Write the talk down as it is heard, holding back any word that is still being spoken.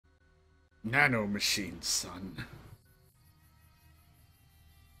Nano machine, son.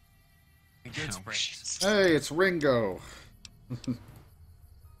 Good springs. Hey, it's Ringo.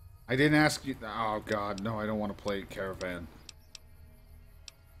 I didn't ask you. Oh God, no! I don't want to play Caravan.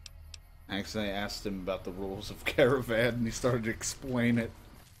 Actually, I asked him about the rules of Caravan, and he started to explain it.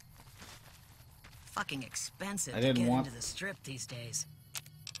 Fucking expensive I to didn't get want. into the strip these days.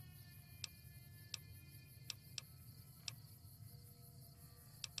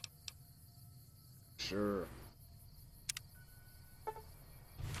 Sure.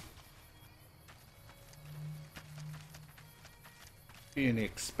 Being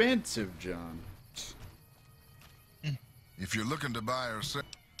expensive, John. If you're looking to buy or sell,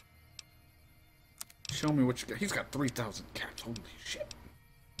 Show me what you got. He's got 3,000 caps. Holy shit.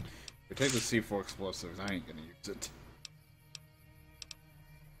 You take the C4 explosives. I ain't gonna use it.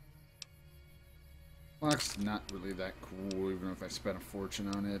 Lock's not really that cool, even if I spent a fortune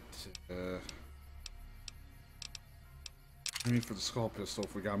on it. I mean, for the skull pistol,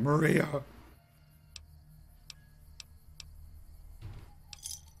 if we got Maria.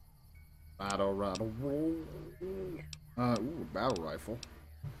 Battle rattle roll. Ooh, battle rifle.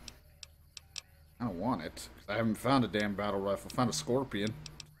 I don't want it, 'cause I haven't found a damn battle rifle. I found a scorpion.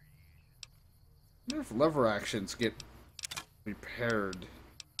 I wonder if lever actions get repaired.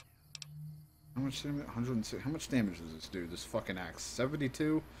 How much damage? 106. How much damage does this do? This fucking axe.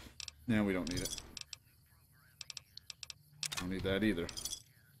 72? No, we don't need it. Don't need that either.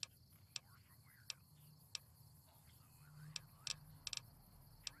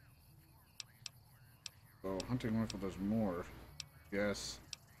 Oh, hunting rifle does more. Yes.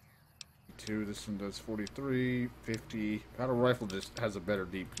 2, this one does 43, 50. Battle rifle just has a better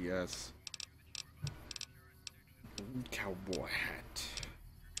DPS. Cowboy hat.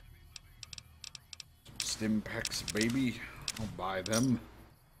 Stim packs, baby. I'll buy them.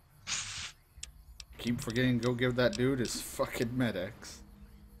 Keep forgetting to go give that dude his fucking Med-X.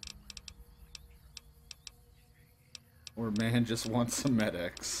 Or man just wants some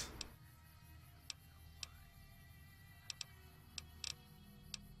Med-X.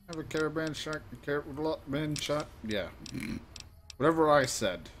 Have a caravan shot, caravan shot? Yeah. Whatever I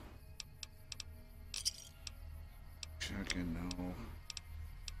said. Checking, no.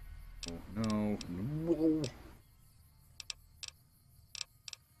 Oh, no. No.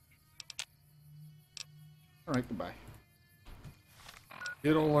 Alright, goodbye.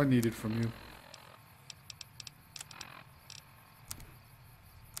 Get all I needed from you.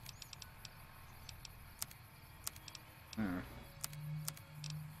 Alright.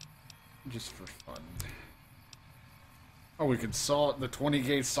 Just for fun. Oh, we could saw the 20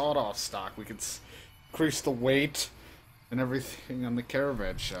 gauge sawed-off stock. We could increase the weight and everything on the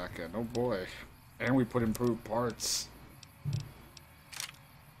caravan shotgun. Oh boy. And we put improved parts.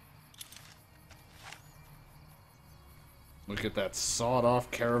 Look at that sawed-off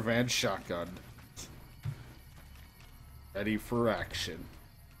caravan shotgun. Ready for action.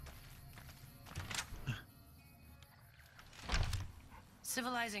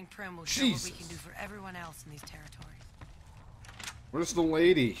 Civilizing Prim will show what Jesus. we can do for everyone else in these territories. Where's the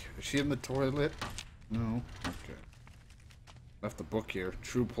lady? Is she in the toilet? No? Okay. Left the book here.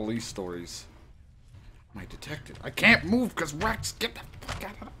 True police stories. My detective. I can't move because Rex, get the fuck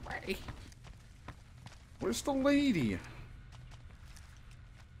out of the way. Where's the lady?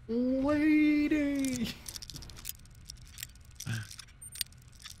 Lady!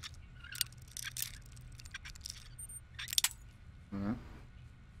 Alright.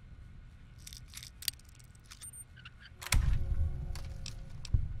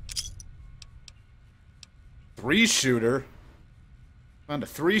 Three-shooter? Found a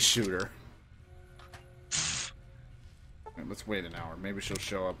three-shooter. Right, let's wait an hour. Maybe she'll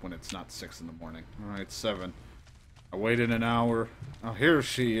show up when it's not 6 in the morning. Alright, 7. I waited an hour. Oh, here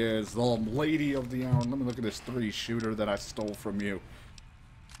she is, the lady of the hour. Let me look at this three-shooter that I stole from you.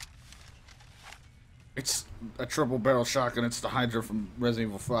 It's a triple barrel shotgun. It's the Hydra from Resident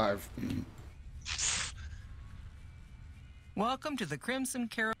Evil 5. Welcome to the Crimson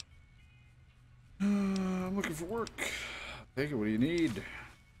Carol. I'm looking for work. Take it. What do you need?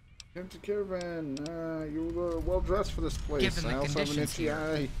 Empty caravan. You're well dressed for this place. Given I the also have an conditions itchy here,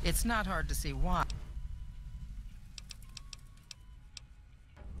 eye. it's not hard to see why.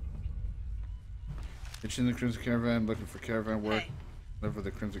 It's in the Crimson Caravan. Looking for caravan work. Hey. Live for the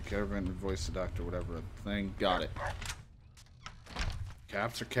Crimson Caravan. Voice the doctor. Whatever thing. Got it.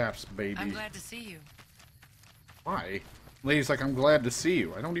 Caps are caps, baby. I'm glad to see you. Why? Lady's like, I'm glad to see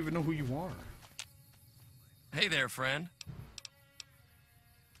you. I don't even know who you are. Hey there, friend.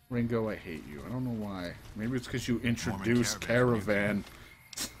 Ringo, I hate you. I don't know why. Maybe it's because you introduced Caravan.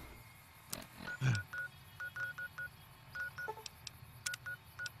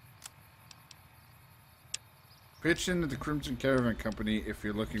 Pitch into the Crimson Caravan Company if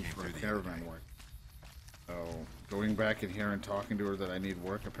you're looking for caravan work. So, going back in here and talking to her that I need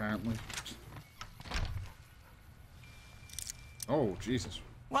work, apparently. Oh, Jesus.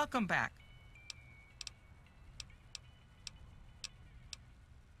 Welcome back.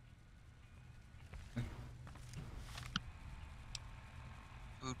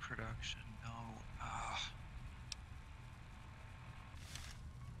 Food production, no.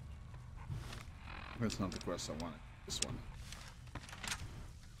 That's not the quest I wanted. This one.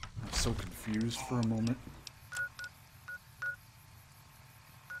 I'm so confused for a moment.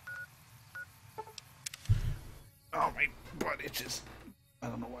 Oh, my butt itches. I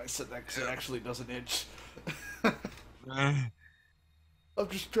don't know why I said that, because it actually doesn't itch. I'm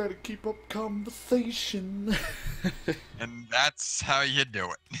just trying to keep up conversation. And that's how you do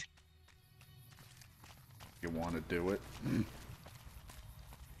it. You want to do it?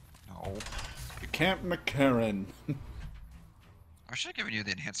 No. You can't, McCarran. I should have given you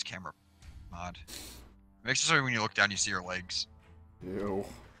the enhanced camera mod. It makes it so when you look down you see your legs. Ew.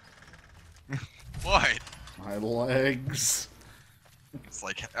 What? My legs. It's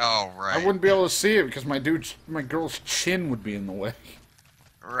like, oh, right. I wouldn't be able to see it because my girl's chin would be in the way.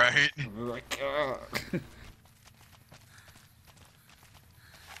 Right. I'd be like, ugh.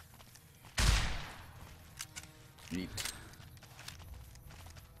 Neat.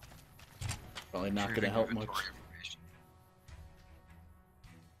 Probably not going to help much.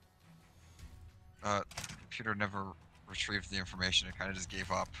 Computer never retrieved the information. It kind of just gave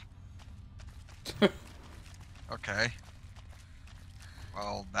up. Okay.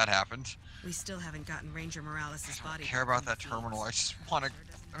 Well, that happened. We still haven't gotten Ranger Morales' I body. don't care about that terminal. I just want to...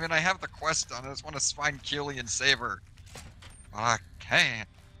 I mean, I have the quest done. I just want to find Keely and save her. I can't.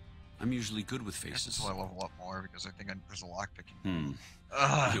 I'm usually good with I guess faces. until I level up more because I think there's a lockpicking. You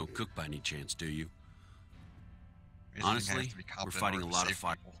Ugh. don't cook by any chance, do you? I just think I have Honestly, to be we're competent fighting in a order to lot of save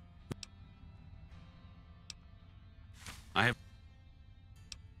fire. people. I have...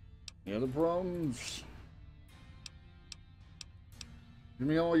 Yeah, the problems. Give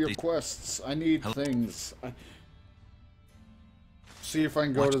me all your They- quests. I need Hello? things. See if I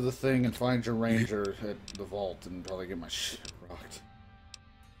can go What? to the thing and find your ranger at the vault and probably get my shit rocked.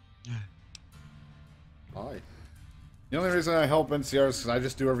 Bye. The only reason I help NCR is because I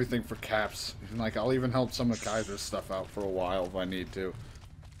just do everything for caps. And, like, I'll even help some of Kaiser's stuff out for a while if I need to.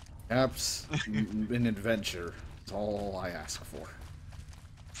 Caps and adventure. That's all I ask for.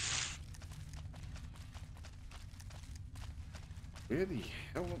 Where the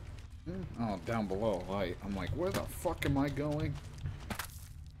hell? Oh, down below. I'm like, where the fuck am I going?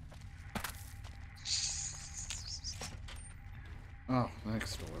 Oh,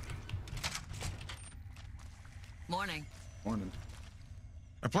 next door. Morning. Morning.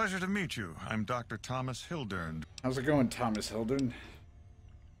 A pleasure to meet you. I'm Dr. Thomas Hildern. How's it going, Thomas Hildern?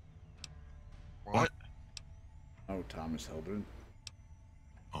 What? Oh, Thomas Hildern.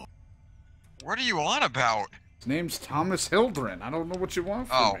 What are you on about? His name's Thomas Hildren. I don't know what you want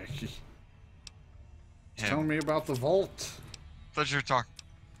from Oh. me. He's Him. telling me about the vault. Thought you were talking.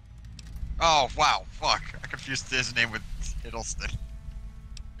 Oh, wow. Fuck. I confused his name with Hiddleston.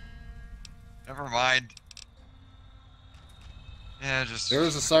 Never mind. Yeah, just... There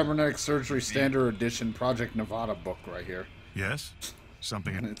is a Cybernetic Surgery Standard Edition Project Nevada book right here. Yes?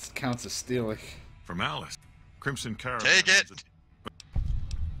 Something And it counts as stealing. from Alice. Crimson Caravan. Take it!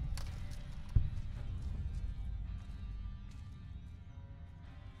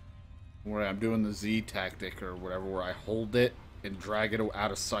 Where I'm doing the Z tactic or whatever, where I hold it and drag it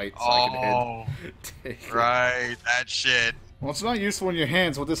out of sight so Oh, I can take it. right. That shit. Well, it's not useful in your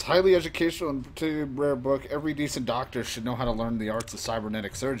hands. With this highly educational and particularly rare book, every decent doctor should know how to learn the arts of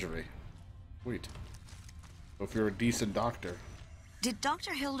cybernetic surgery. Sweet. So if you're a decent doctor. Did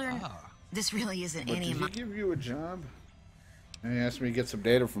Dr. Hildern... This really isn't But any did of he my... give you a job? And he asked me to get some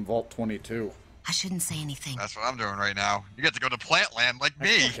data from Vault 22. I shouldn't say anything. That's what I'm doing right now. You get to go to Plantland like I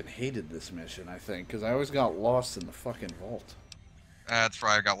me. fucking hated this mission, I think, because I always got lost in the fucking vault. That's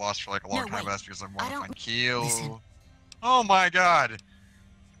right. I got lost for like a long No, time. wait. But that's because I I want to don't- find Keel. Listen. Oh my god.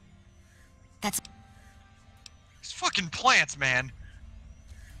 That's... These fucking plants, man.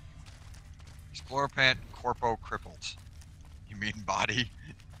 Explorer plant corpo crippled. You mean body?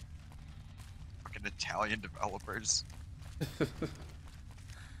 Fucking Italian developers. There's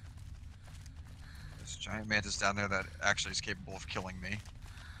a giant mantis down there that actually is capable of killing me.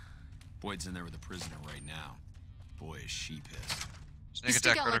 Boyd's in there with a prisoner right now. Boy, is she pissed. Snake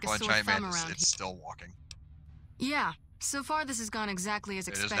stick attack out like a critical and sore giant thumb mantis. around It's still walking. Yeah, so far this has gone exactly as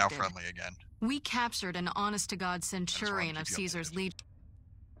It expected. is now friendly again. We captured an honest-to-God centurion of keep you Caesar's updated. Legion.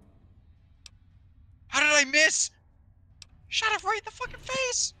 How did I miss? Shot it right in the fucking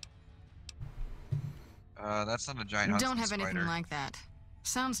face. That's not a giant Don't Huntsman have spider. anything like that.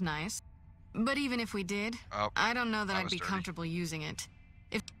 Sounds nice. But even if we did, Oh, I don't know that that I'd was be dirty. comfortable using it.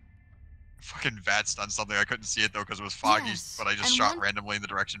 Fucking Vats done something. I couldn't see it though because it was foggy, Yes, but I just and shot one- randomly in the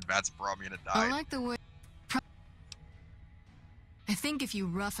direction Vats brought me and it I died. like the way... I think if you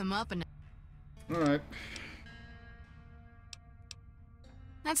rough him up and... Alright.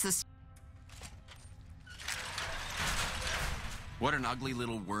 That's the... What an ugly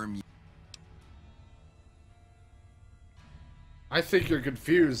little worm you... I think you're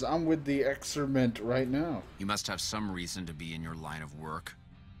confused. I'm with the experiment right now. You must have some reason to be in your line of work.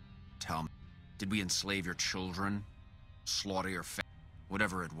 Tell me, did we enslave your children? Slaughter your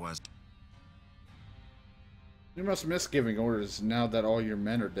whatever it was. You must miss giving orders now that all your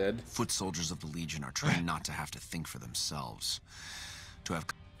men are dead. Foot soldiers of the Legion are trained not to have to think for themselves.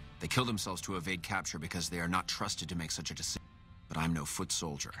 They kill themselves to evade capture because they are not trusted to make such a decision. But I'm no foot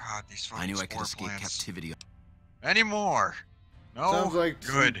soldier. God, these fucking I knew I could spore escape plants. captivity. Anymore. No. Sounds like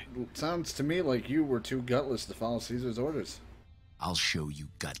good. Sounds to me like you were too gutless to follow Caesar's orders. I'll show you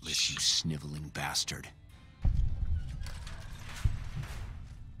gutless, you sniveling bastard.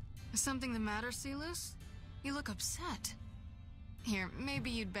 Is something the matter, Celus? You look upset. Here, maybe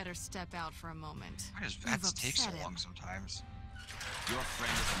you'd better step out for a moment. Why does You've Vats take so upset him. long sometimes? Your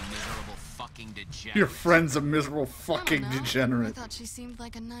friend is a miserable fucking degenerate. Your friend's a miserable I fucking don't know. I degenerate. thought she seemed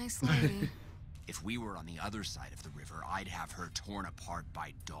like a nice lady. If we were on the other side of the river, I'd have her torn apart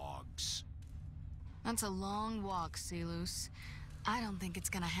by dogs. That's a long walk, Celus. I don't think it's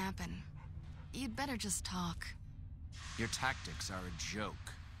gonna happen. You'd better just talk. Your tactics are a joke.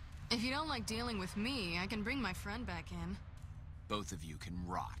 If you don't like dealing with me, I can bring my friend back in. Both of you can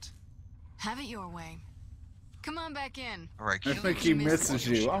rot. Have it your way. Come on back in. Alright, I keep think he misses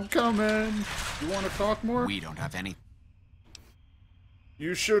you. I'm coming. You want to talk more? We don't have any...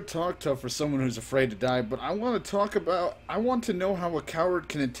 You should talk tough for someone who's afraid to die, but I want to know how a coward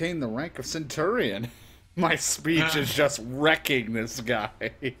can attain the rank of Centurion. My speech is just wrecking this guy.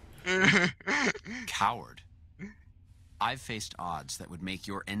 Coward. I've faced odds that would make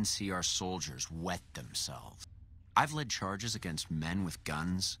your NCR soldiers wet themselves. I've led charges against men with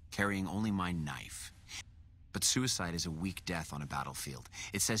guns, carrying only my knife. But suicide is a weak death on a battlefield.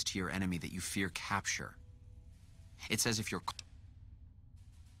 It says to your enemy that you fear capture. It says if you're...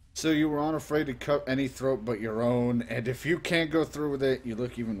 So you were unafraid to cut any throat but your own, and if you can't go through with it, you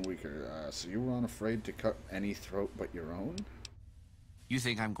look even weaker. So you were unafraid to cut any throat but your own? You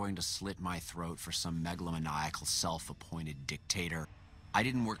think I'm going to slit my throat for some megalomaniacal self-appointed dictator? I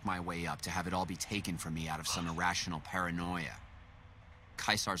didn't work my way up to have it all be taken from me out of some irrational paranoia.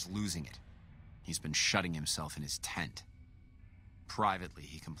 Caesar's losing it. He's been shutting himself in his tent. Privately,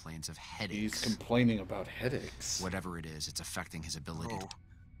 he complains of headaches. He's complaining about headaches. Whatever it is, it's affecting his ability to...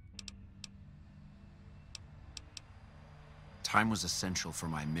 Time was essential for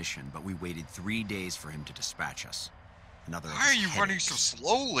my mission, but we waited 3 days for him to dispatch us. Another of Why are his you running so headaches.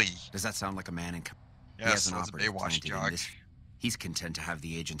 slowly? Does that sound like a man in... He Yeah, has so an it's a operative Baywatch planted in jog. this... He's content to have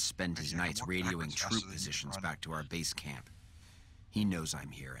the agent spend his Yeah, nights walk radioing backwards faster troop than you positions run. back to our base camp. He knows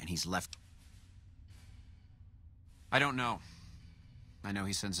I'm here, and he's left... I don't know. I know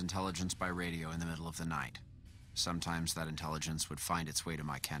he sends intelligence by radio in the middle of the night. Sometimes that intelligence would find its way to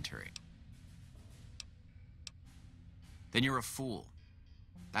my cantery. Then you're a fool.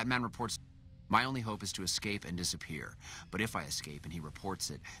 That man reports... My only hope is to escape and disappear. But if I escape and he reports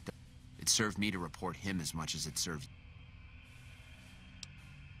it, it served me to report him as much as it served...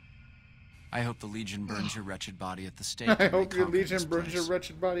 I hope the Legion burns your wretched body at the stake. I when they hope your conquer Legion this burns your place.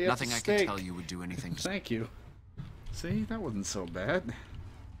 wretched body at Nothing the I stake. could tell you would do anything to... Thank you. See, that wasn't so bad.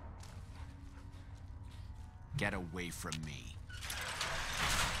 Get away from me.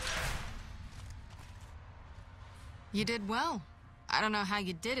 You did well. I don't know how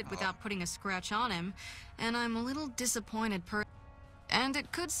you did it without putting a scratch on him, and I'm a little disappointed And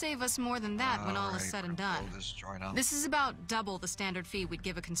it could save us more than that when all is said and done. This is about double the standard fee we'd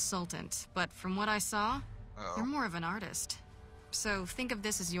give a consultant, but from what I saw, you're more of an artist. So think of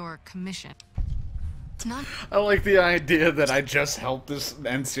this as your commission. It's not... I like the idea that I just helped this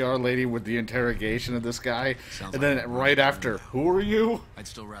NCR lady with the interrogation of this guy, Sounds and then like a right after, who are you? I'd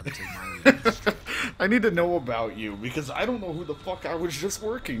still rather take my leave. I need to know about you, because I don't know who the fuck I was just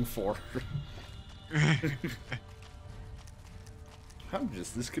working for. I'm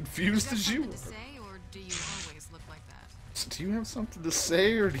just as confused as you something are. to say, or do you always look like that? Do you have something to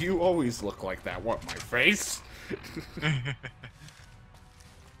say, or do you always look like that? What, my face? No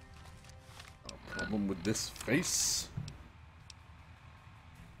problem with this face.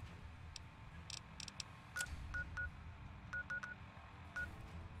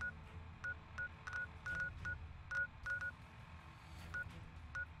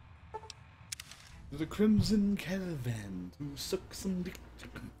 The Crimson Caravan to suck some dick.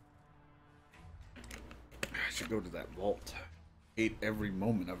 I should go to that vault. I hate every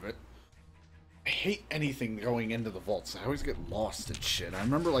moment of it. I hate anything going into the vaults. I always get lost and shit. I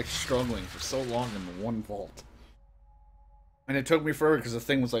remember like struggling for so long in the one vault. And it took me forever because the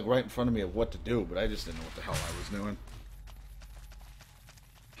thing was like right in front of me of what to do, but I just didn't know what the hell I was doing.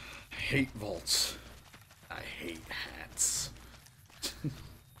 I hate vaults. I hate hats.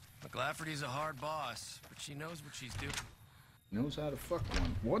 McLafferty's a hard boss, but she knows what she's doing. Knows how to fuck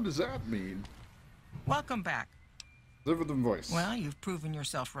one. What does that mean? Welcome back. Live with the voice. Well, you've proven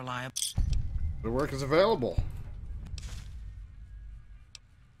yourself reliable. The work is available.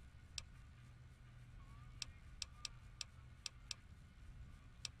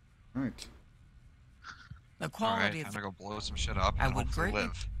 Right. The quality Alright, time to go blow some shit up and hopefully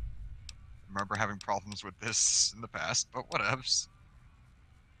live. Remember having problems with this in the past, but whatevs.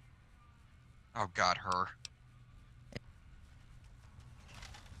 Oh god, her.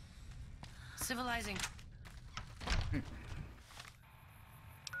 Civilizing.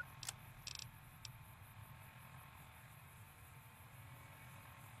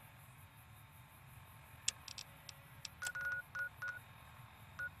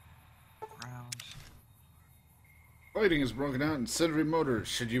 Fighting is broken out in Incendiary Motors.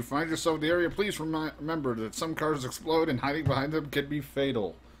 Should you find yourself in the area, please remember that some cars explode and hiding behind them can be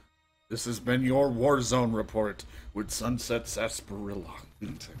fatal. This has been your Warzone report with Sunset Sarsaparilla.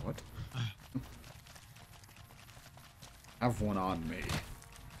 What? Have one on me.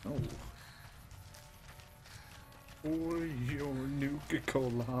 Oh. Pour your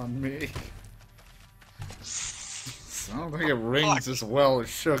Nuka-Cola on me. I don't think it rings as well as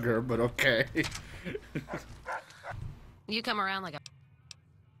sugar, but okay. You come around like a...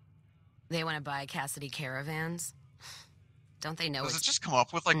 They want to buy Cassidy caravans? Don't they know? Does it just come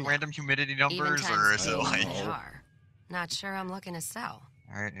up with like random humidity numbers, or is it like? Not sure I'm looking to sell.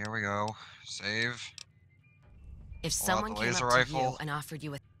 All right, here we go. Save. If someone came up to you and offered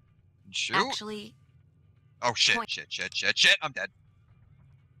you a... Shoot. Actually... Oh shit! Shit! I'm dead.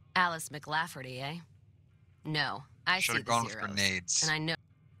 Alice McLafferty, eh? No, I should have gone with grenades. And I know.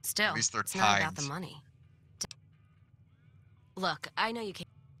 Still, at least they're it's not about the money. Look, I know you can't.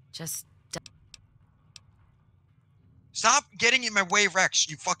 Just stop getting in my way, Rex.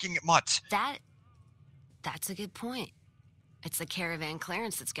 You fucking mutt. That's a good point. It's the caravan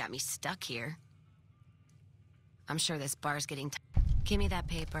clearance that's got me stuck here. I'm sure this bar's getting. Give me that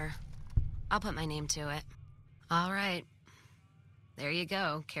paper. I'll put my name to it. All right. There you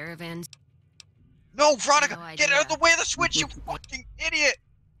go, caravans. No, Veronica, get out of the way of the switch, you fucking idiot!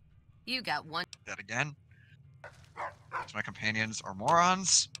 You got one. That again. My companions are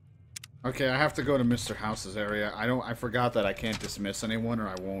morons. Okay, I have to go to Mr. House's area. I forgot that I can't dismiss anyone, or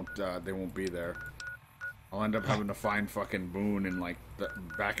I won't. They won't be there. I'll end up having to find fucking Boone and like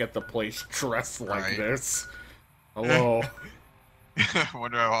back at the place dressed like this. Hello. I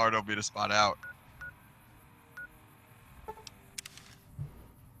wonder how hard it'll be to spot out.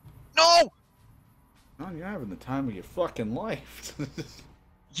 No! Man, you're having the time of your fucking life.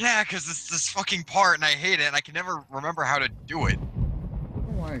 Yeah, because it's this fucking part, and I hate it, and I can never remember how to do it. I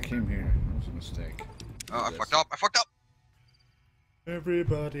don't know why I came here. That was a mistake. Oh, I fucked up. I fucked up.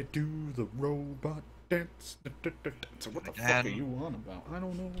 Everybody do the robot dance. So what the fuck are you on about? I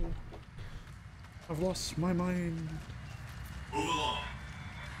don't know. I've lost my mind. Move along.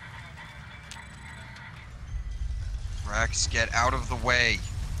 Rex, get out of the way.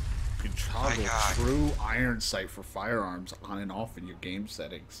 You can toggle true iron sight for firearms on and off in your game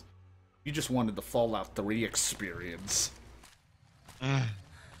settings. You just wanted the Fallout 3 experience.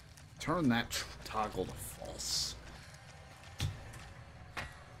 Turn that toggle to false.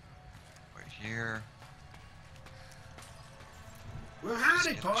 Right here. Well,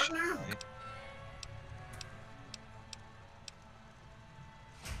 howdy, partner.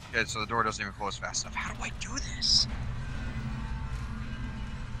 Okay, so the door doesn't even close fast enough. How do I do this?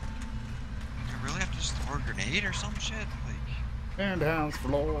 Do I really have to just throw a grenade or some shit? Like... And house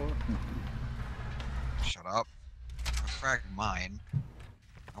floor. Shut up. I'll frag mine.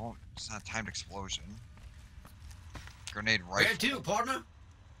 I won't. It's not a timed explosion. Grenade rifle. Where to, partner?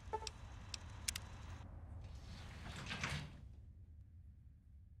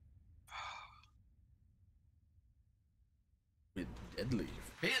 With deadly.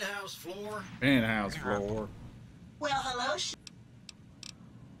 Penthouse floor. Penthouse floor. Well, hello.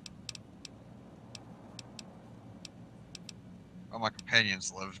 Well, my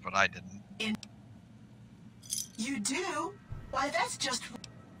companions lived, but I didn't. You do? Why, that's just...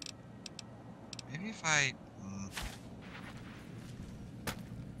 Maybe if I...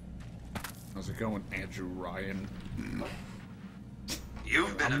 How's it going, Andrew Ryan?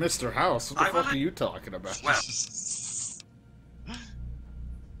 You've been I'm Mr. House. What the fuck are you talking about? Well,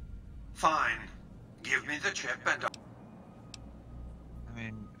 fine. Give me the chip and I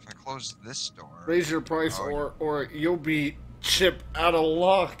mean, if I close this door... Raise your price or you'll be Chip out of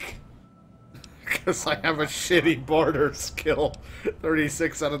luck. Because I have a shitty barter skill.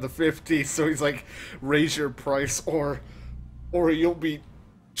 36 out of the 50. So he's like, raise your price or you'll be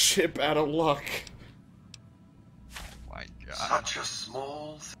Chip out of luck. My God. Such a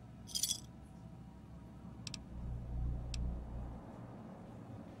small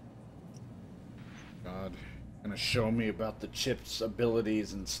God. Gonna show me about the chip's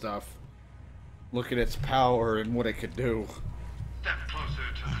abilities and stuff. Look at its power and what it could do. Step closer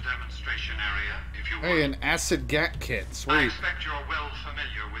to the demonstration area, if you Hey, would. an acid gat kit. I Sweet. expect you're well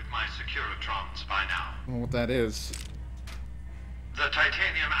familiar with my Securitrons by now. I don't know what that is. The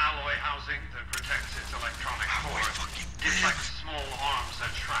titanium alloy housing that protects its electronic core deflects small arms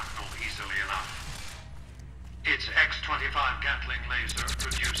and shrapnel easily enough. Its X-25 Gatling laser,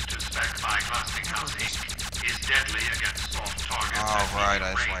 produced to spec by Glassinghouse Inc., is deadly against soft targets at right,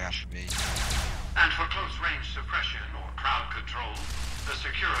 medium that's why I range. have to be. And for close-range suppression or crowd control, the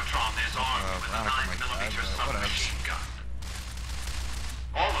Securitron is armed with a 9mm submachine gun.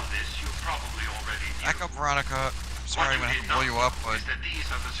 All of this you probably already knew. Back up, Veronica. I'm sorry I'm gonna have to blow you up, but is that these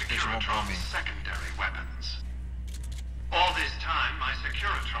are the you won't blow me. Securitron's secondary weapons. All this time, my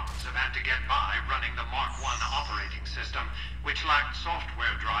Securitrons have had to get by running the Mark I operating system, which lacked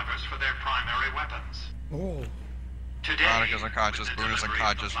software drivers for their primary weapons. Oh. Today, Veronica's unconscious, Boone is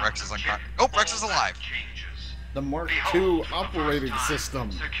unconscious, Rex is unconscious. Oh, Rex is alive! The Mark II operating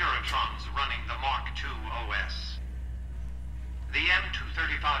system. Securitrons running the Mark II OS. The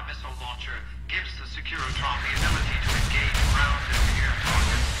M235 missile launcher gives the Securitron the ability to engage ground and air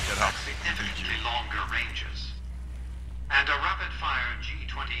targets at significantly longer ranges. And a rapid-fire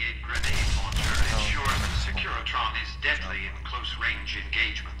G-28 grenade launcher ensures the Securitron is deadly in close-range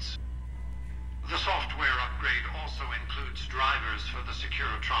engagements. The software upgrade also includes drivers for the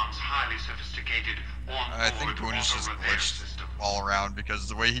Securitron's highly sophisticated on-board I think Boone is just auto-repair glitched system. all around because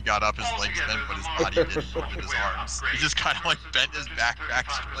the way he got up, his legs bent, but his body didn't move his arms. He just kind of like bent his back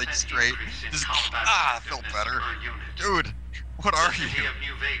like straight. Just I felt better. Dude, what are you?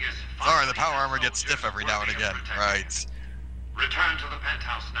 Sorry, the power armor gets stiff every now and again. Right. Return to the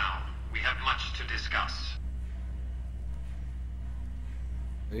penthouse now. We have much to discuss.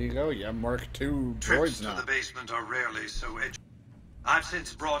 There you go, yeah, Mark II Trips droids to now. the basement are rarely so edgy. I've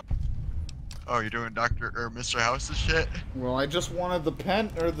since brought... Oh, you're doing Mr. House's shit? Well, I just wanted the pen,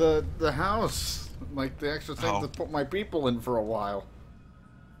 or the house. Like, the extra thing to put my people in for a while.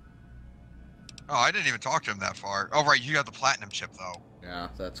 Oh, I didn't even talk to him that far. Oh, right, you got the platinum chip, though. Yeah,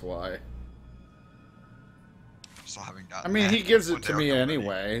 that's why. Still haven't gotten I mean, that. he gives it One to day me I'll come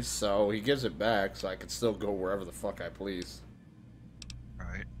anyway, so he gives it back, so I can still go wherever the fuck I please.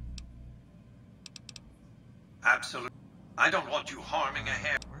 Right. Absolutely. I don't want you harming a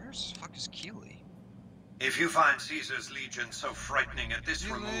hair. Where's the fuck is Keeley? If you find Caesar's Legion so frightening at this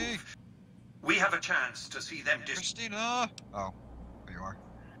remove, we have a chance to see them Christina! Oh, there you are.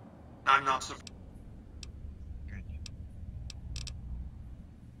 I'm not surprised.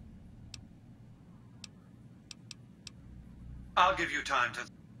 I'll give you time to...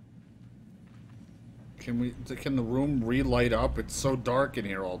 Can the room relight up? It's so dark in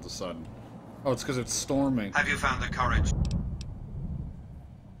here all of a sudden. Oh, it's because it's storming. Have you found the courage?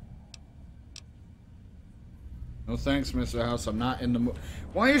 No thanks, Mr. House. I'm not in the mood.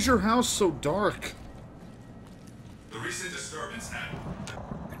 Why is your house so dark? The recent disturbance had...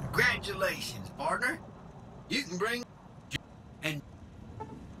 Congratulations, partner. You can bring... And...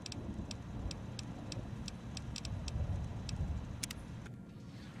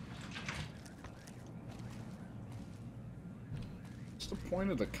 What's the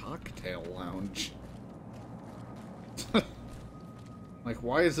point of the cocktail lounge? Like,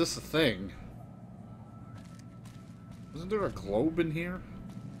 why is this a thing? Isn't there a globe in here?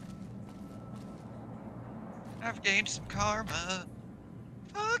 I've gained some karma.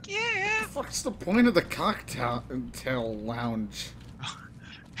 Fuck yeah! What the fuck's the point of the cocktail lounge?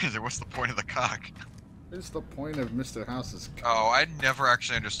 What's the point of the cock? What's the point of Mr. House's cock? Oh, I never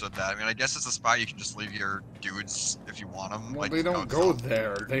actually understood that. I mean, I guess it's a spot you can just leave your dudes if you want them. Well, like, they don't go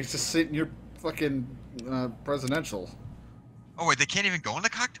there. They just sit in your fucking presidential. Oh wait, they can't even go in the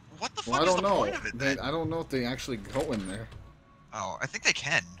cocktail? What the fuck Well, I is don't the know. point of it then? I don't know if they actually go in there. Oh, I think they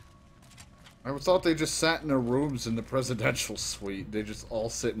can. I thought they just sat in their rooms in the presidential suite. They just all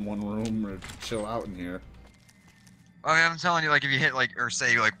sit in one room or chill out in here. I mean, I'm telling you, like, if you hit, like, or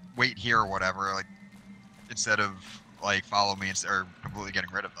say, like, wait here or whatever, like, instead of, like, follow me or completely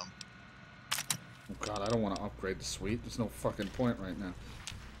getting rid of them. Oh god, I don't want to upgrade the suite. There's no fucking point right now.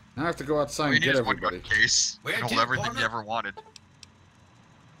 Now I have to go outside and get everybody. One case and hold everything you ever wanted.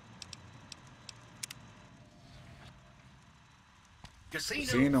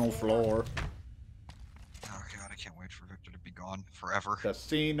 Casino floor. Oh god, I can't wait for Victor to be gone forever.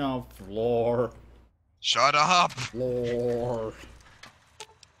 Casino floor. Shut up! Floor.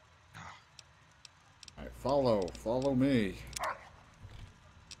 Alright, follow me.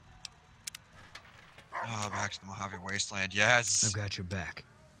 Oh, back to the Mojave Wasteland, yes! I've got your back.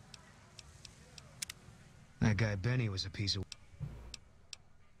 That guy Benny was a piece of...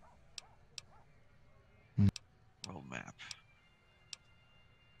 World map.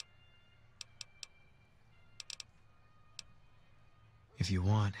 If you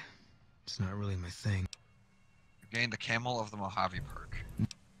want, it's not really my thing. You gained the Camel of the Mojave perk.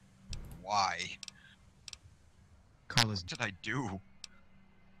 Why? Carlos, what did I do?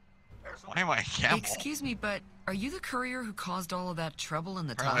 Why am I a camel? Excuse me, but are you the courier who caused all of that trouble in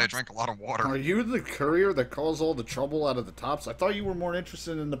the Apparently tops? I drank a lot of water. Are you the courier that caused all the trouble out of the tops? I thought you were more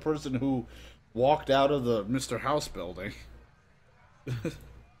interested in the person who walked out of the Mr. House building.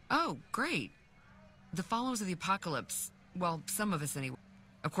 Oh, great. The followers of the apocalypse. Well, some of us anyway.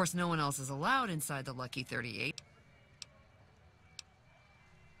 Of course, no one else is allowed inside the Lucky 38.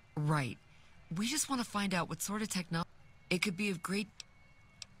 Right. We just want to find out what sort of technology... It could be of great...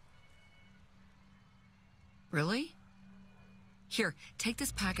 Really? Here, take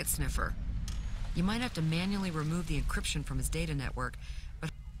this packet sniffer. You might have to manually remove the encryption from his data network, but...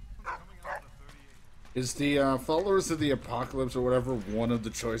 Is the followers of the apocalypse or whatever one of the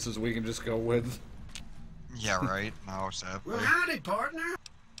choices we can just go with? Yeah, right? No, sadly. Well, howdy, partner.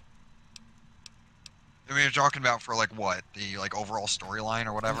 I mean, you're talking about for, like, what? The, like, overall storyline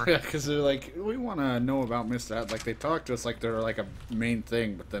or whatever? Yeah, because they're like, we want to know about Mr. Hat. Like, they talk to us like they're, like, a main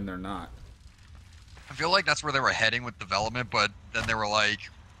thing, but then they're not. I feel like that's where they were heading with development, but then they were like,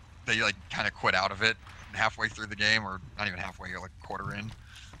 they like kind of quit out of it halfway through the game, or not even halfway, like a quarter in.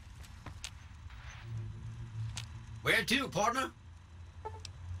 Where to, partner?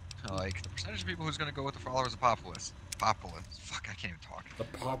 Like the percentage of people who's gonna go with the followers of Populus. Fuck, I can't even talk. The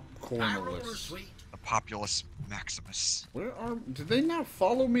Popcornolus. The Populus Maximus. Where are? Did they not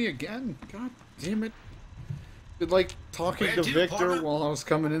follow me again? God damn it! Did like talking to Victor while I was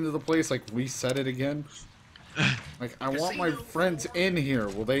coming into the place like reset it again? Like I want my friends in here.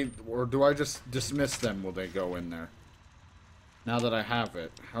 Will they, or do I just dismiss them? Will they go in there? Now that I have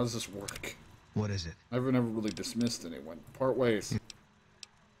it, how does this work? What is it? I've never really dismissed anyone. Part ways.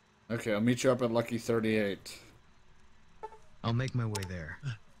 Okay, I'll meet you up at Lucky 38. I'll make my way there.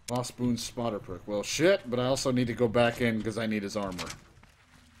 Lost Boone's spotter perk. Well, shit, but I also need to go back in because I need his armor.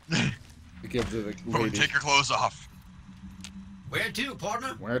 To give to the lady. Take your clothes off. Where to,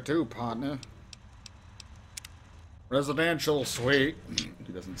 partner? Where to, partner? Residential suite.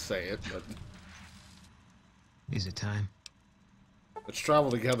 He doesn't say it, but... Is it time? Let's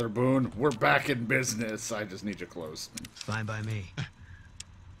travel together, Boone. We're back in business. I just need your clothes. Fine by me.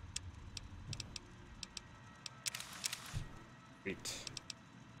 Wait.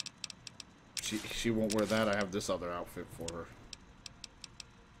 She won't wear that. I have this other outfit for her.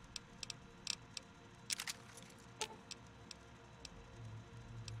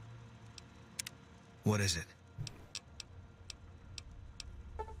 What is it?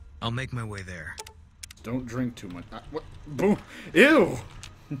 I'll make my way there. Don't drink too much. What? Boone! Ew!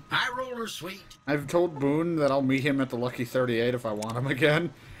 High roller sweet. I've told Boone that I'll meet him at the Lucky 38 if I want him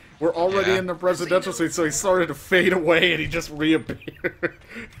again. We're already in the presidential suite, so he started to fade away and he just reappeared.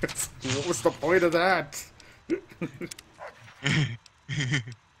 What was the point of that?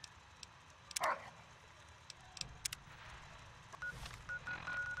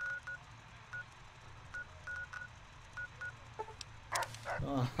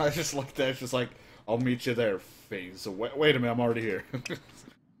 I just like that. It's just like, I'll meet you there, phase. So wait a minute, I'm already here.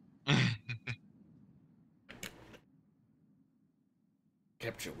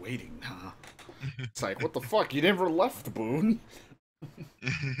 Kept you waiting, huh? It's like, what the fuck? You never left, Boone.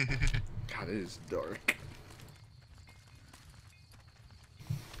 God, it is dark.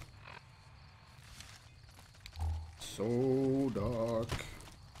 So dark.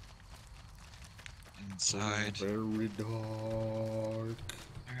 Inside. So very dark.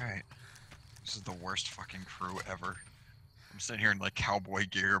 Alright. This is the worst fucking crew ever. I'm sitting here in like cowboy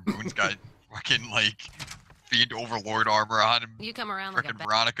gear. Boone's got fucking like Fiend Overlord armor on him. You come around like a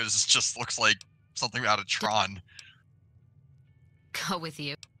Veronica's just looks like something out of Tron. Go with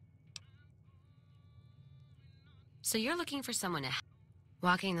you. So you're looking for someone to...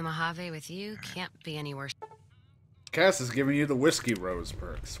 Walking the Mojave with you can't be any worse. Cass is giving you the Whiskey Rose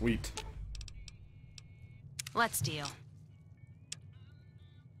perk. Sweet. Let's deal.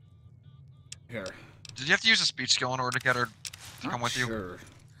 Here. Did you have to use a speech skill in order to get her to come with you? Sure.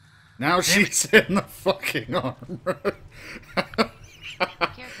 Now she's in the fucking armor.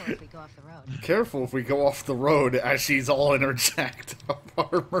 Careful if we go off the road. Careful if we go off the road as she's all in her jacked up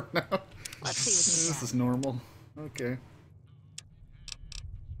armor now. Let's see what This is normal. Okay.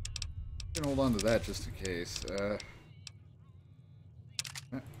 You can hold on to that just in case.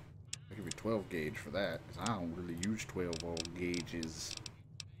 I'll give you 12 gauge for that, because I don't really use 12 gauges.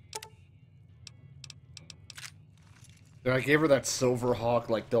 I gave her that Silverhawk,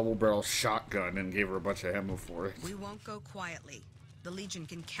 like, double-barrel shotgun and gave her a bunch of ammo for it. We won't go quietly. The Legion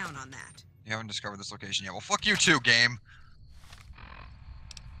can count on that. You haven't discovered this location yet. Well, fuck you too, game.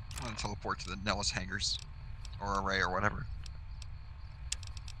 I'm gonna teleport to the Nellis hangars. Or array or whatever.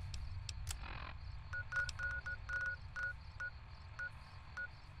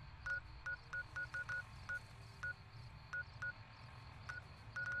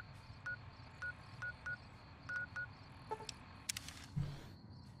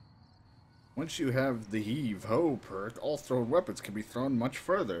 Once you have the Heave-Ho perk, all thrown weapons can be thrown much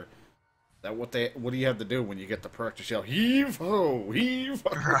further. What do you have to do when you get the perk to yell, Heave-Ho!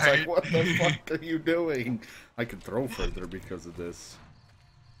 Heave-Ho! It's like, what the fuck are you doing? I can throw further because of this.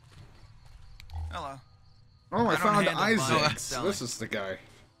 Hello. Oh, I found handle Isaac. buying and selling. This is the guy.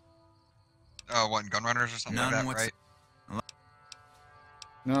 Oh, what, Gunrunners or something like that, right?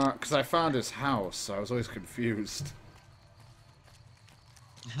 No, because I found his house, so I was always confused.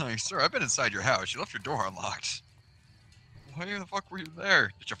 Like, sir, I've been inside your house. You left your door unlocked. Why the fuck were you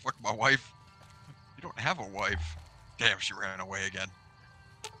there? Did you fuck my wife? You don't have a wife. Damn, she ran away again.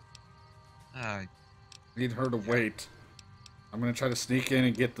 Need her to wait. I'm gonna try to sneak in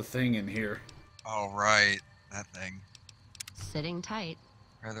and get the thing in here. Oh, right. That thing. Sitting tight.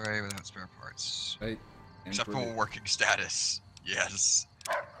 Rather A without spare parts. Right. Acceptable working status. Yes.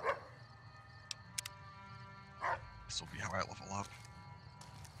 This will be how I level up.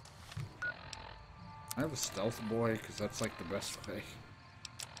 I have a stealth boy, because that's like the best way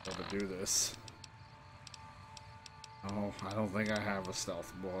to do this. Oh, I don't think I have a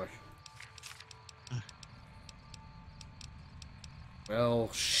stealth boy. Well,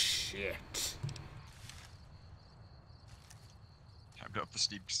 shit. Time to up the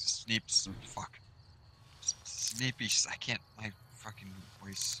sneeps. Fuck. Sneepies. I can't. My fucking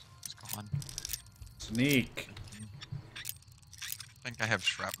voice is gone. Sneak. I think I have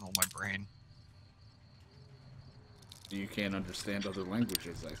shrapnel in my brain. You can't understand other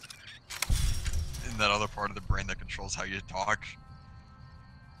languages, I In that other part of the brain that controls how you talk.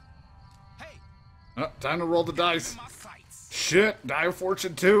 Oh, time to roll the dice. Shit, Die of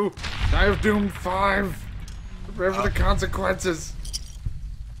Fortune 2, Die of Doom 5. Prepare for the consequences.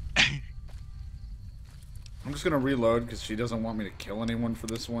 I'm just gonna reload because she doesn't want me to kill anyone for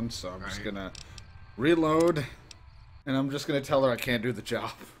this one, so I'm just gonna reload, and I'm just gonna tell her I can't do the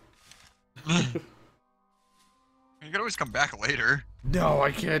job. You can always come back later. No,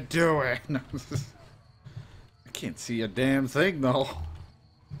 I can't do it. No. I can't see a damn thing, though.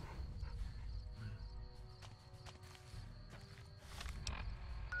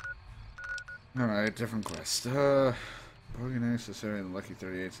 Alright, different quest. Bogan necessary in the Lucky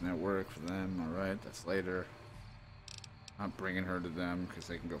 38's network for them. Alright, that's later. Not bringing her to them because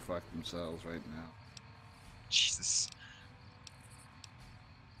they can go fuck themselves right now. Jesus.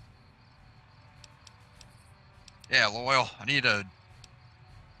 Yeah, Loyal, I need a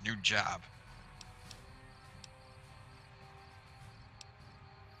new job.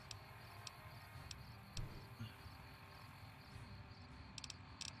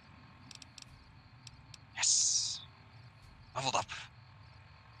 Yes. Leveled up.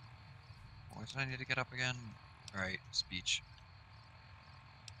 What did I need to get up again? Alright, speech.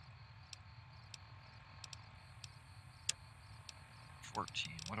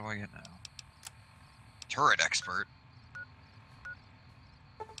 $14. What do I get now? Turret expert.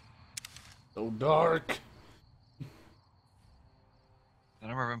 So dark. The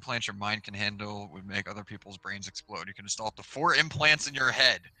number of implants your mind can handle would make other people's brains explode. You can install up to 4 implants in your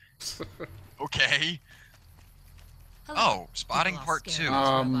head. Okay. Oh, spotting part 2.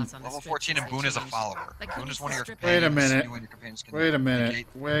 Level 14 and Boone is a follower. Boone is one of your companions. Wait a minute. You and your companions can Wait a minute. negate-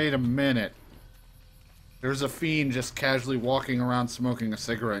 Wait a minute. There's a fiend just casually walking around smoking a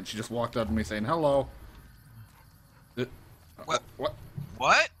cigarette, and she just walked up to me saying, hello. What? What?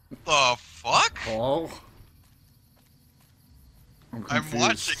 What the fuck? Hello? I'm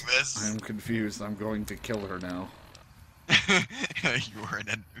watching this. I'm confused. I'm going to kill her now. You were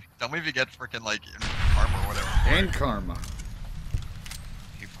an. Tell me if you get freaking like karma or whatever. And karma.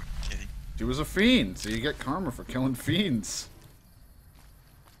 You fucking kidding? She was a fiend, so you get karma for killing fiends.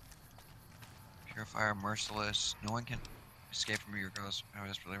 Purifier, merciless. No one can escape from your ghost. I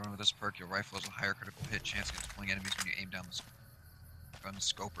was really wrong with this perk. Your rifle has a higher critical hit chance against pulling enemies when you aim down the gun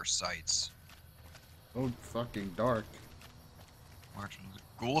scope or sights. So fucking dark.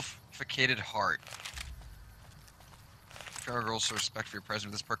 Ghoulificated heart. Feral girls show respect for your presence.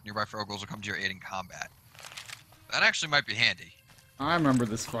 With this perk, nearby feral girls will come to your aid in combat. That actually might be handy. I remember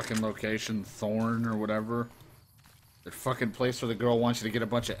this fucking location, Thorn or whatever. The fucking place where the girl wants you to get a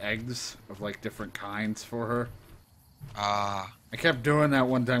bunch of eggs of like different kinds for her. I kept doing that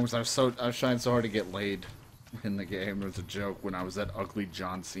one time because I was trying so hard to get laid in the game. There was a joke when I was that ugly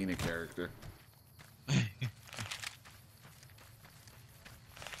John Cena character. Can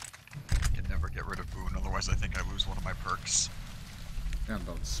never get rid of Boone, otherwise I think I lose one of my perks. Yeah,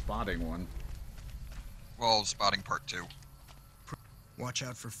 the spotting one. Well, spotting part 2. Watch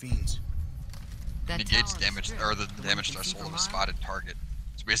out for fiends. Negates damage, or the damage threshold of a spotted target.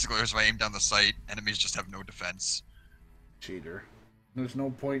 So basically, if I aim down the sight, enemies just have no defense. Cheater. There's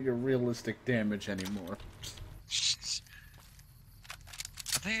no point in realistic damage anymore. I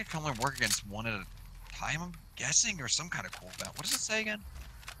think it can only work against one at a time, I'm guessing, or some kind of cooldown. What does it say again?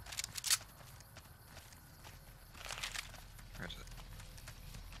 Where is it?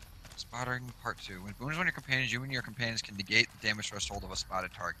 Spotting part 2. When boons on your companions, you and your companions can negate the damage threshold of a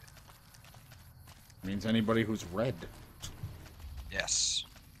spotted target. Means anybody who's red. Yes.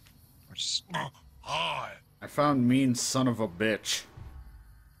 Which is... I found mean son of a bitch.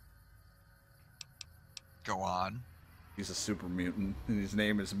 Go on. He's a super mutant, and his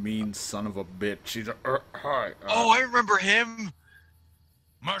name is Mean Son of a Bitch. He's a hi. Oh, I remember him.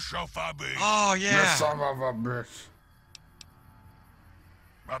 Oh yeah. Son of a bitch.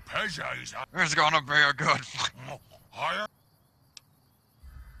 It's gonna be a good. Alright,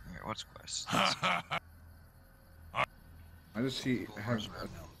 what's quest? Why does he have?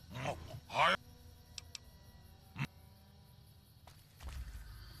 I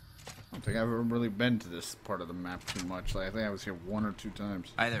don't think I've ever really been to this part of the map too much. Like, I think I was here 1 or 2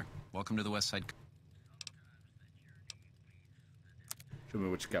 times. Hi there. Welcome to the West Side. Show me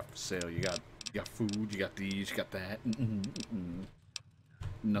what you got for sale. You got food. You got these. You got that.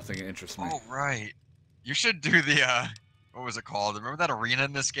 Nothing interests me. Oh right. You should do the what was it called? Remember that arena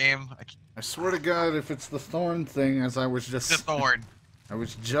in this game? I swear to God, if it's the Thorn thing, as I was just... The Thorn. I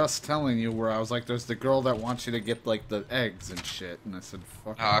was just telling you where I was like, there's the girl that wants you to get, like, the eggs and shit. And I said,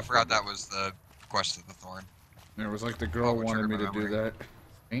 fuck. Oh, I forgot that was the quest of the Thorn. And it was like the girl wanted me to do that.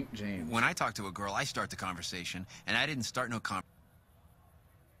 St. James. When I talk to a girl, I start the conversation, and I didn't start no conversation.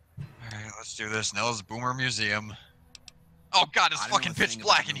 Alright, let's do this. Nell's Boomer Museum. Oh god, it's fucking pitch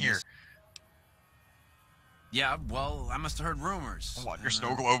black in here. Yeah, well, I must have heard rumors. Hold on, your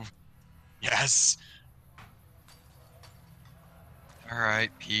snow globe. Yes.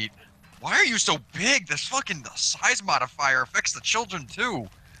 Alright, Pete. Why are you so big? This fucking size modifier affects the children too.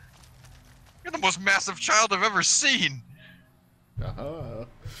 You're the most massive child I've ever seen.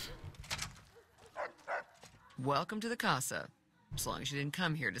 Welcome to the Casa. As long as you didn't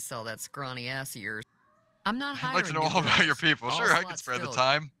come here to sell that scrawny ass of yours. I'm not I'd hiring like to know new all about girls. your people. All Sure, I can slots spare the filled.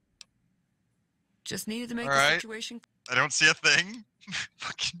 time. Just needed to make All the right. situation. I don't see a thing.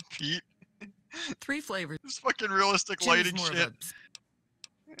 Fucking Pete. 3 flavors. This fucking realistic Jim's lighting more of shit.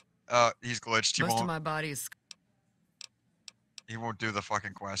 He's glitched. He Most of won't. my body is. He won't do the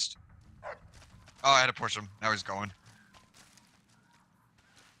fucking quest. Oh, I had to push him. Now he's going.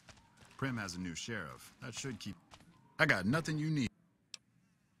 Prim has a new sheriff. That should keep... I got nothing you need.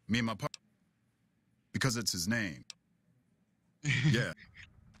 Me and my partner. Because it's his name. Yeah.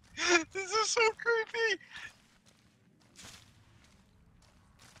 This is so creepy.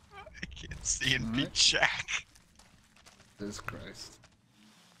 I can't see in Pete shack. Jesus Christ.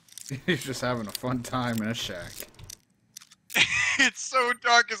 He's just having a fun time in a shack. It's so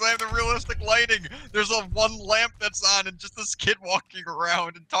dark because I have the realistic lighting. There's a one lamp that's on and just this kid walking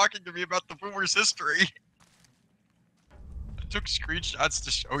around and talking to me about the Boomer's history. I took screenshots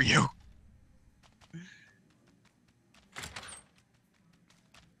to show you.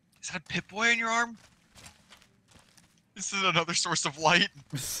 Is that a Pip-Boy in your arm? This is another source of light.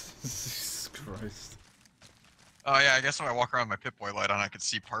 Jesus Christ. Oh yeah, I guess when I walk around with my Pip-Boy light on, I can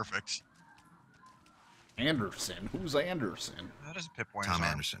see perfect. Anderson? Who's Anderson? That is Pip-Boy. Tom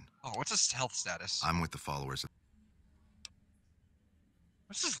Anderson. Oh, what's his health status? I'm with the followers of...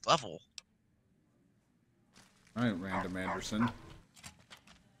 What's his level? Alright, Random Anderson.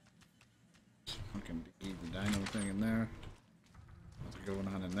 Fucking the dino thing in there. going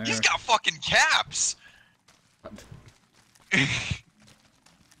on in there. He's got fucking caps! He's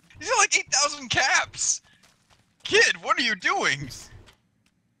got like 8,000 caps! Kid, what are you doing?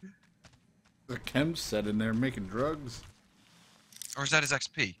 The chem set in there making drugs. Or is that his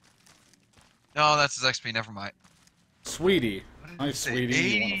XP? No, that's his XP, never mind. Sweetie. Hi, sweetie. 80...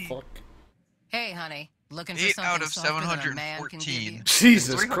 You wanna fuck? Hey, honey. Looking for 8 something out of softer than a man can give you? 714.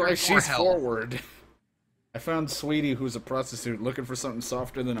 Jesus Christ, she's health. forward. I found Sweetie, who's a prostitute, looking for something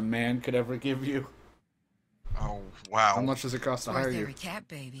softer than a man could ever give you. Oh, wow. How much does it cost to hire Worth you? every cat,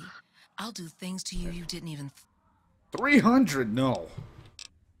 baby. I'll do things to you didn't even... 300? No.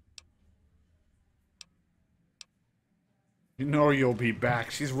 You know you'll be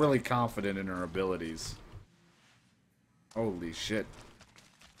back. She's really confident in her abilities. Holy shit.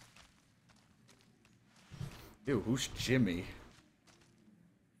 Ew, who's Jimmy?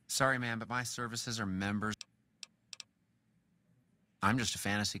 Sorry, man, but my services are members. I'm just a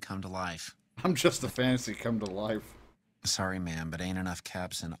fantasy come to life. I'm just a fantasy come to life. Sorry, man, but ain't enough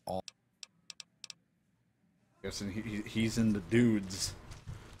caps in all... Guessing he's in the dudes.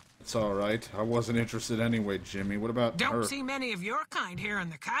 It's alright. I wasn't interested anyway, Jimmy. What about her? Don't see many of your kind here in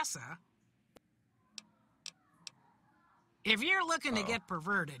the casa. If you're looking to get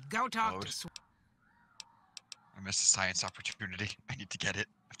perverted, go talk to... I missed a science opportunity. I need to get it.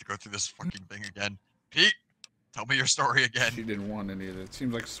 I have to go through this fucking thing again. Pete, tell me your story again. She didn't want any of it. It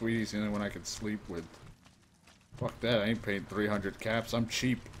seems like Sweetie's the only one I could sleep with. Fuck that. I ain't paying 300 caps. I'm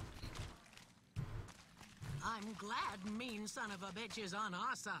cheap. I'm glad mean son of a bitch is on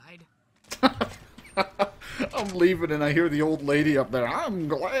our side. I'm leaving and I hear the old lady up there. I'm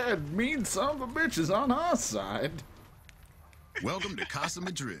glad mean son of a bitch is on our side. Welcome to Casa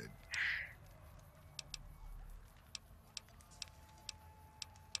Madrid.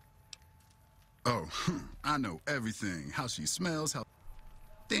 Oh, I know everything. How she smells, how...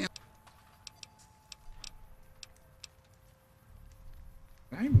 Damn.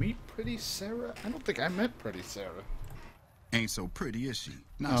 Did I meet Pretty Sarah? I don't think I met Pretty Sarah. Ain't so pretty, is she?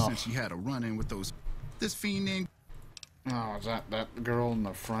 Not since she had a run-in with those... This fiend named... Oh, is that girl in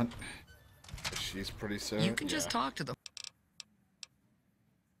the front? She's Pretty Sarah? You can just talk to them.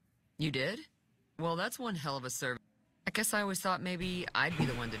 You did? Well, that's one hell of a service. I guess I always thought maybe I'd be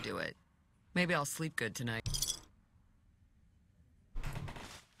the one to do it. Maybe I'll sleep good tonight.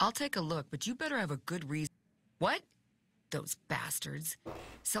 I'll take a look, but you better have a good reason. What? Those bastards.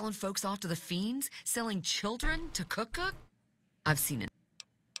 Selling folks off to the fiends? Selling children to Cook? I've seen it.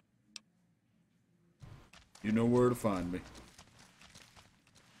 You know where to find me.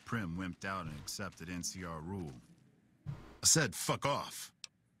 Prim wimped out and accepted NCR rule. I said fuck off.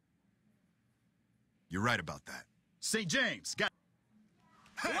 You're right about that. St. James, got...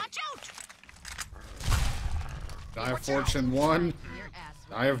 Watch out! Die of Fortune 1.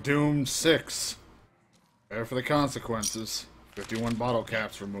 Die of Doom 6. Prepare for the consequences. 51 bottle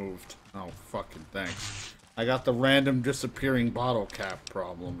caps removed. Oh, fucking thanks. I got the random disappearing bottle cap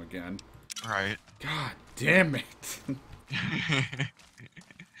problem again. Right. God damn it.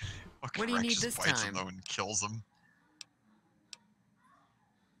 What do you need this time? Him, though, and kills him.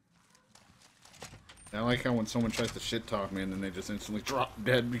 I like how when someone tries to shit talk me and then they just instantly drop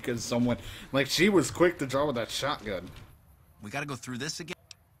dead because someone... Like, she was quick to draw with that shotgun. We gotta go through this again?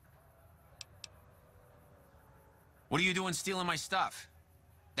 What are you doing stealing my stuff?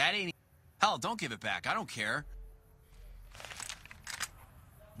 That ain't... Hell, don't give it back. I don't care.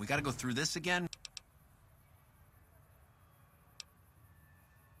 We gotta go through this again?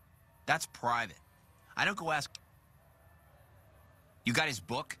 That's private. I don't go ask... You got his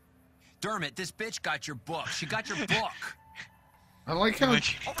book? Dermot, this bitch got your book. She got your book. I like how...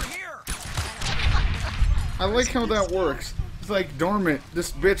 Over here! I like how that works. It's like, Dermot,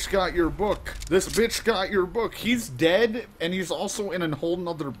 this bitch got your book. This bitch got your book. He's dead, and he's also in a whole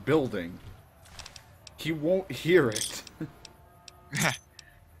nother building. He won't hear it. Got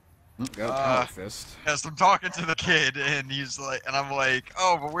a power fist. Yes, I'm talking to the kid, and he's like, and I'm like,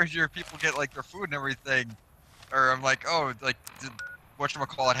 oh, but where'd your people get like their food and everything? Or I'm like, oh, like, did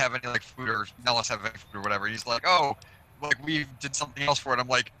whatchamacallit have any like food, or Nellis have any food or whatever? And he's like, oh, like we did something else for it. I'm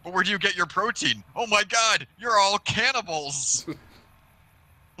like, but where do you get your protein? Oh my god, you're all cannibals.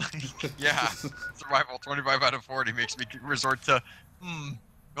 Yeah, survival 25 out of 40 makes me resort to, the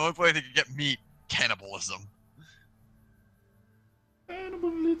only way they could get meat, cannibalism.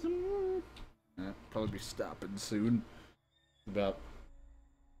 Cannibalism. Probably be stopping soon. About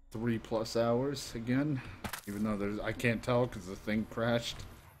 3+ hours again. Even though I can't tell because the thing crashed.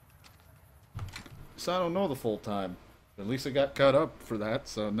 So I don't know the full time. At least it got cut up for that,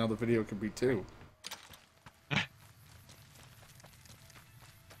 so now the video can be 2.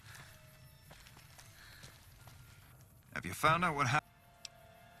 Have you found out what happened?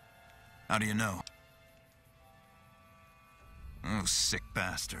 How do you know? Oh, sick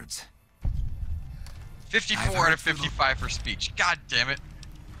bastards. 54 out of 55 for speech. God damn it.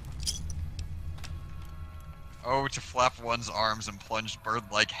 Oh, to flap one's arms and plunge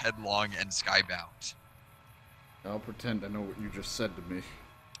bird-like headlong and skybound. I'll pretend I know what you just said to me.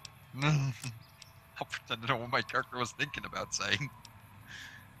 I'll pretend to know what my character was thinking about saying.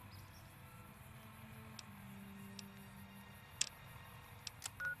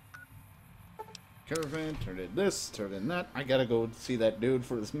 Caravan, turn in this, turn in that. I gotta go see that dude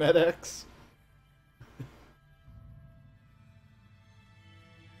for his Med-X.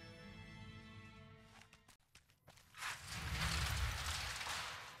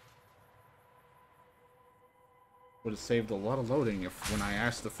 Would have saved a lot of loading if, when I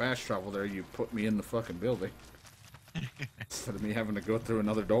asked the fast travel there, you put me in the fucking building. Instead of me having to go through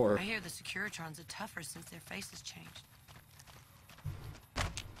another door. I hear the Securitrons are tougher since their faces changed.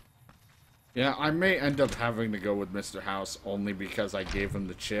 Yeah, I may end up having to go with Mr. House only because I gave him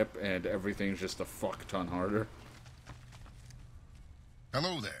the chip and everything's just a fuck ton harder.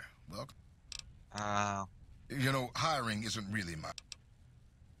 Hello there. Welcome. You know, hiring isn't really my...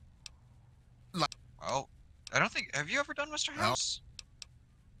 Well, I don't think... Have you ever done Mr. House?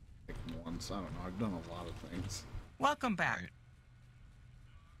 Like once, I don't know. I've done a lot of things. Welcome back.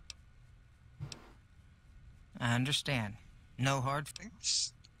 Right. I understand. No hard...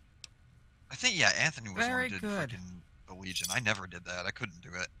 I think, yeah, Anthony was Very the one who did good. fucking the Legion. I never did that. I couldn't do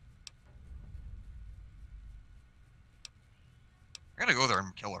it. I gotta go there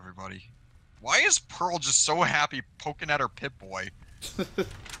and kill everybody. Why is Pearl just so happy poking at her Pip-Boy?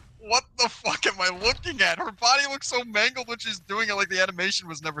 What the fuck am I looking at? Her body looks so mangled when she's doing it like the animation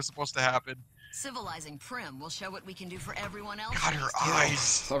was never supposed to happen. Civilizing Prim will show what we can do for everyone else. God, her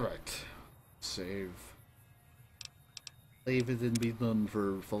eyes. Alright. Save. Save it and be done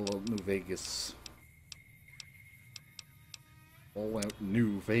for Fallout New Vegas. Fallout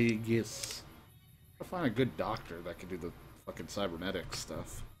New Vegas. I'll find a good doctor that can do the fucking cybernetic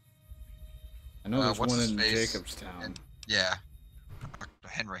stuff. I know there's one in Jacobstown. Yeah.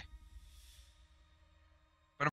 Henry.